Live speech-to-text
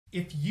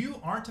If you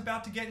aren't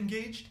about to get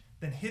engaged,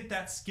 then hit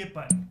that skip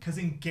button because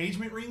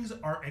engagement rings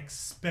are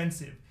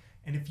expensive.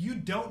 And if you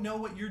don't know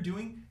what you're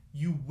doing,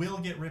 you will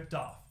get ripped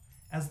off.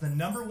 As the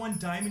 #1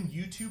 diamond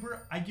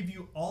YouTuber, I give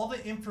you all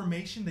the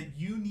information that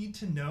you need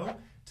to know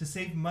to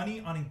save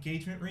money on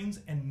engagement rings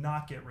and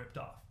not get ripped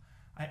off.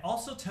 I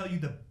also tell you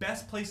the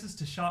best places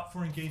to shop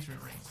for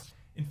engagement rings.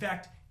 In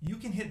fact, you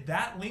can hit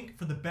that link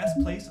for the best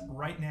place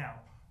right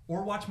now,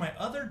 or watch my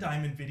other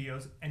diamond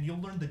videos and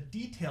you'll learn the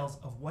details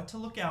of what to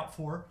look out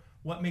for,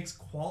 what makes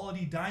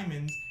quality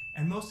diamonds,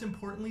 and most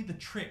importantly, the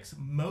tricks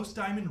most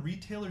diamond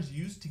retailers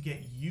use to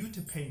get you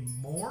to pay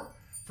more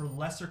for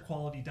lesser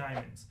quality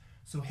diamonds.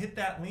 So hit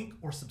that link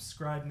or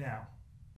subscribe now.